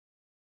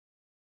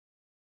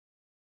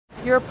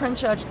You're a print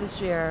judge this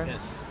year.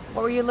 Yes.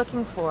 What were you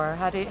looking for?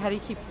 How do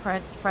you keep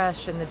print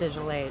fresh in the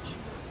digital age?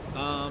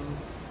 I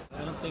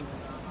don't think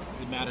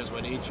it matters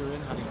what age you're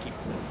in. How do you keep it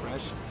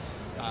fresh?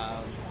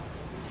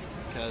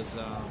 Because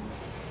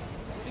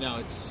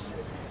it's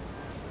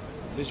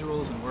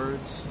visuals and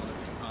words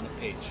on a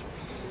page.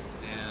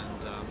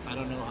 And I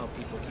don't know how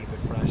people keep it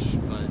fresh,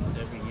 but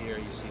every year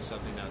you see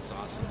something that's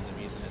awesome, and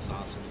the reason it's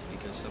awesome is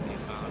because somebody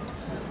found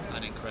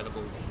an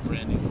incredible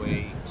branding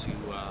way to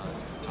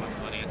talk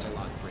about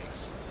anti-lock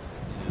brakes.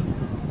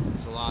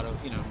 There's a lot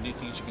of new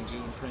things you can do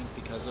in print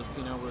because of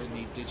we're in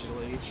the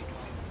digital age,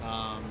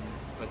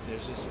 but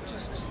there's just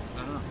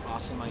I don't know,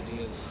 awesome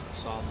ideas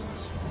solved in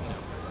this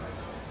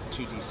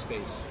 2D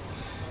space.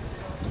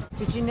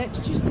 Did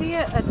you see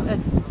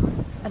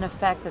an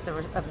effect of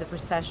the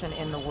recession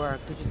in the work?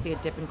 Did you see a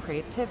dip in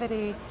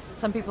creativity?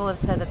 Some people have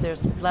said that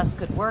there's less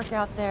good work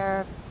out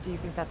there. Do you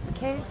think that's the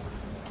case?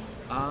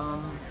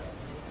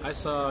 I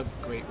saw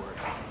great work,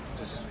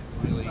 just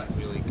really,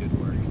 really good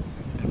work.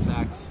 In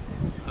fact,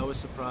 I was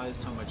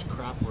surprised how much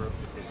crap work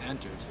was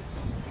entered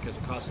because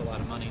it costs a lot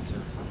of money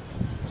to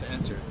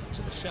enter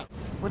to the show.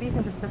 What do you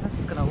think this business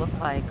is going to look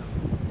like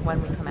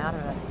when we come out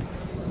of it?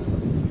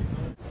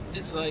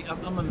 It's like,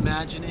 I'm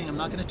imagining, I'm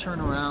not going to turn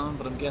around,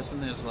 but I'm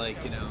guessing there's the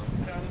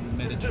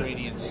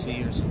Mediterranean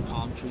Sea or some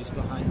palm trees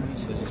behind me,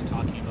 so just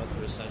talking about the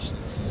recession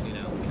is,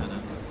 kind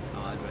of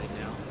odd right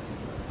now.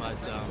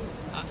 But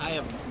I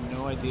have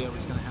no idea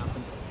what's going to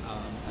happen.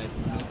 I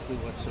have no clue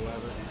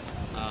whatsoever.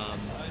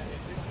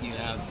 You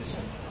have this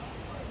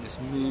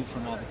move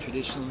from all the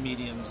traditional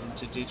mediums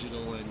into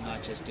digital, and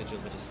not just digital,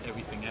 but just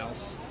everything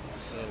else.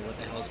 So what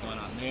the hell's going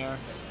on there?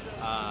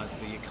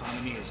 The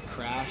economy has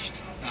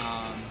crashed.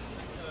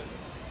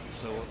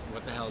 So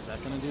what the hell is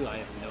that going to do? I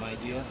have no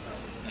idea.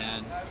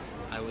 And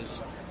I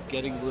was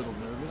getting a little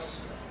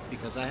nervous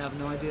because I have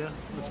no idea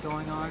what's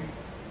going on.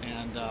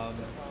 And,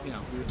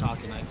 we were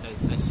talking,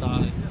 I saw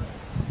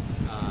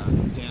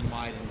Dan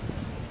White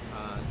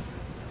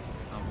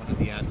on one of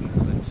the Adweek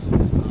clips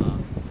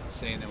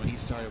saying that when he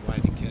started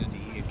White and Kennedy,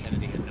 he and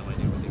Kennedy had no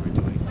idea what they were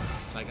doing.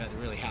 So I got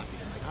really happy.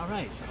 I'm like, all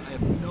right, I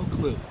have no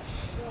clue.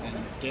 And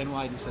Dan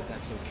White said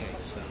that's okay.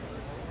 So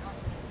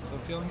I'm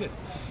feeling good.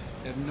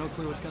 I have no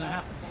clue what's going to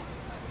happen.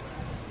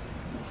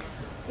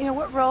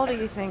 What role do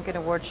you think an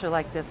award show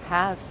like this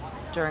has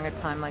during a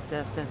time like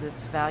this? Does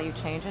its value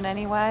change in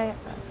any way?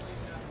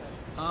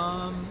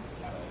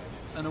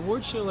 An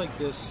award show like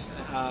this,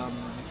 I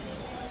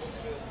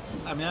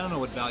don't know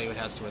what value it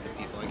has to other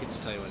people. I can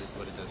just tell you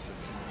what it does for me.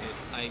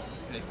 I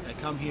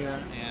come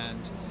here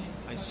and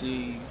I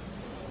see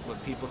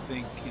what people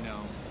think,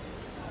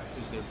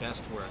 is their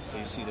best work. So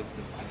you see the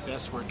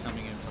best work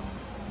coming in from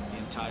the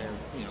entire,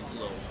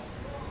 globe.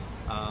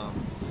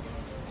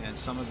 And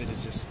some of it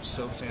is just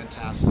so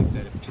fantastic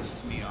that it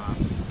pisses me off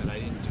that I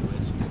didn't do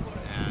it,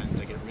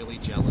 and I get really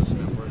jealous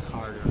and I work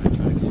harder and I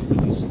try to come up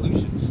with new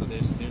solutions. So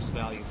there's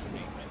value for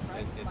me.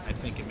 I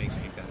think it makes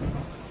me better.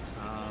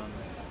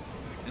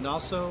 And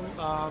also,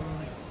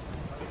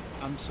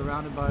 I'm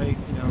surrounded by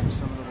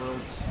some of the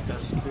world's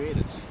best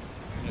creatives.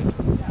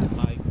 In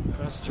my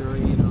press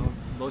jury,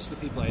 most of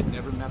the people I had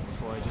never met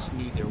before, I just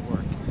knew their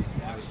work.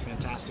 And it was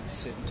fantastic to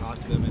sit and talk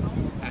to them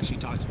and actually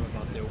talk to them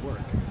about their work.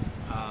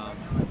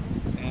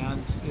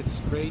 And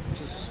it's great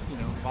just,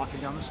 walking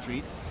down the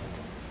street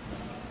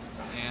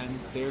and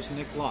there's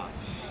Nick Law,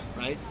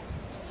 right?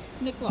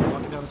 Nick Law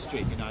walking down the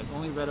street. I've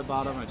only read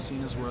about him, I've seen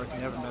his work,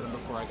 never met him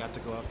before. I got to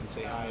go up and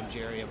say, hi, I'm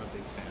Gerry, I'm a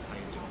big fan, how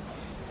you doing?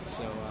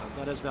 So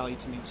that has value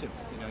to me too.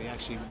 You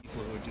actually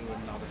people who are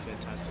doing all the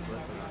fantastic work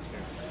around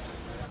here.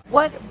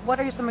 What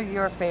are some of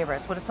your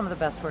favorites? What is some of the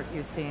best work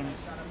you've seen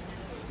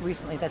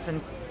recently that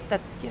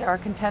are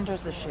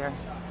contenders this year?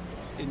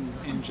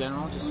 In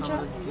general, just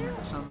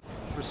some.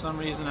 For some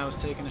reason, I was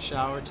taking a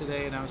shower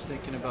today, and I was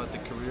thinking about the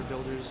Career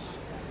Builders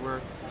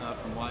work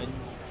from Wyden.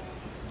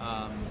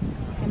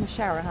 In the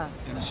shower, huh?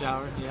 In the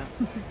shower, yeah.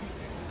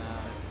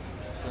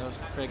 So that was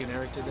Craig and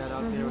Eric did that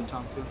out there with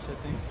Tom Coots, I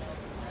think.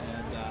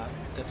 And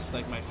that's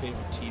like my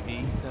favorite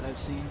TV that I've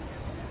seen.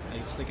 I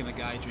was thinking the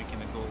guy drinking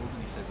the gold,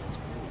 and he says it's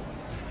gold.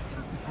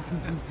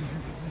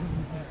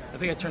 I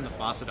think I turned the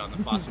faucet on. The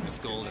faucet was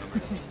gold, and I'm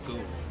like, it's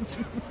gold.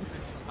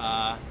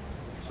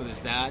 So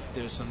there's that.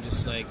 There's some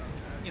just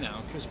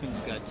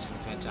Crispin's got some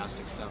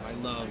fantastic stuff. I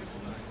love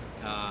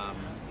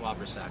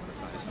Whopper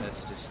Sacrifice.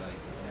 That's just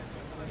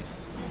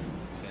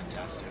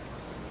fantastic.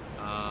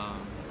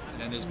 And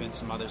then there's been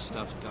some other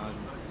stuff done.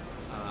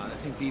 I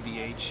think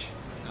BBH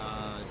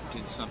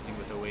did something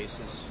with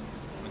Oasis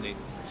when they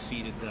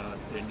seeded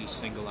their new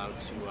single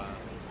out to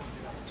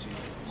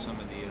some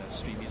of the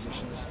street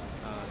musicians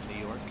in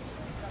New York.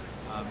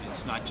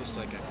 It's not just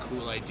like a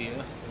cool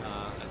idea.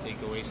 I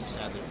think Oasis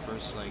had their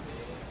first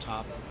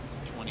top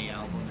 20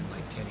 album in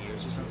 10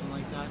 years or something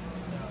like that.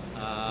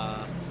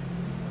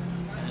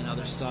 And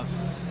other stuff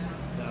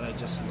that I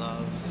just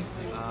love.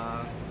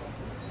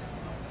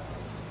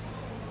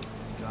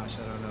 Gosh,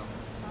 I don't know.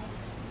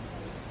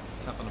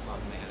 Tough on the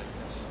bottom of my head,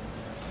 I guess.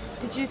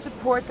 Did you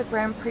support the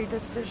Grand Prix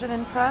decision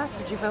in press?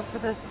 Did you vote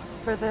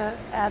for the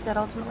ad that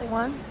ultimately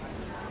won?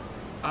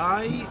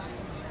 I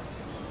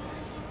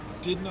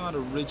did not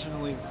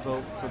originally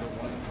vote for the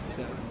one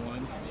that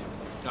won,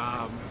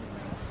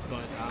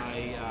 but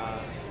I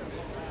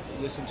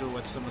listened to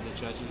what some of the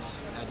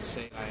judges had to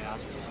say. I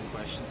asked some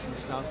questions and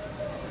stuff,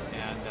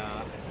 and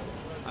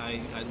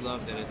I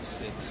love that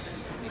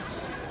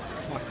it's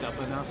fucked up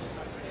enough,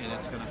 and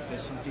it's gonna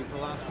piss some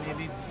people off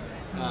maybe.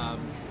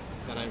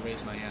 That I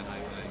raised my hand and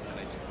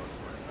I did vote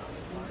for it.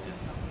 Yeah.